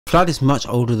flood is much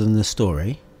older than the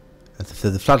story. So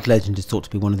the flood legend is thought to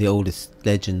be one of the oldest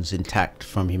legends intact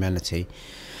from humanity.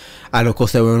 And of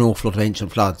course there were an awful lot of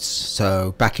ancient floods.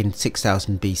 So back in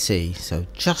 6000 BC, so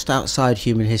just outside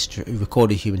human history,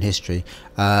 recorded human history,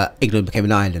 England became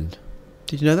an island.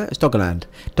 Did you know that? It's Doggerland.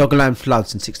 Doggerland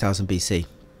floods in 6000 BC.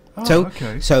 Oh,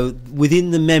 okay. So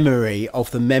within the memory of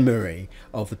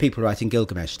the people writing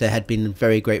Gilgamesh, there had been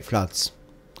very great floods.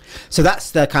 So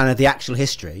that's the kind of the actual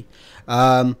history.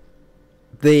 In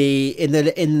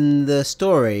the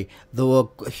story, the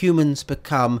humans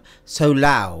become so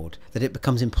loud that it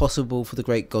becomes impossible for the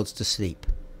great gods to sleep.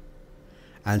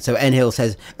 And so Enlil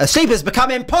says, sleep has become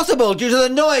impossible due to the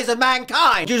noise of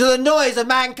mankind, due to the noise of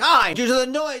mankind, due to the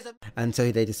noise of... And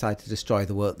so they decide to destroy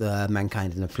the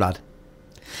mankind in a flood.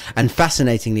 And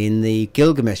fascinatingly, in the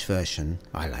Gilgamesh version,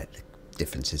 I like the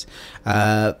differences,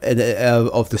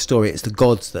 of the story, it's the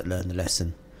gods that learn the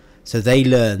lesson. So they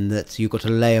learn that you've got to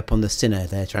lay upon the sinner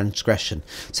their transgression.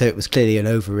 So it was clearly an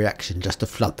overreaction just to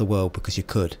flood the world because you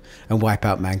could, and wipe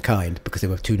out mankind because they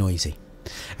were too noisy.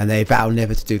 And they vow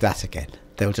never to do that again.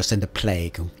 They'll just send a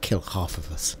plague and kill half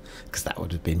of us, because that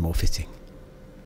would have been more fitting.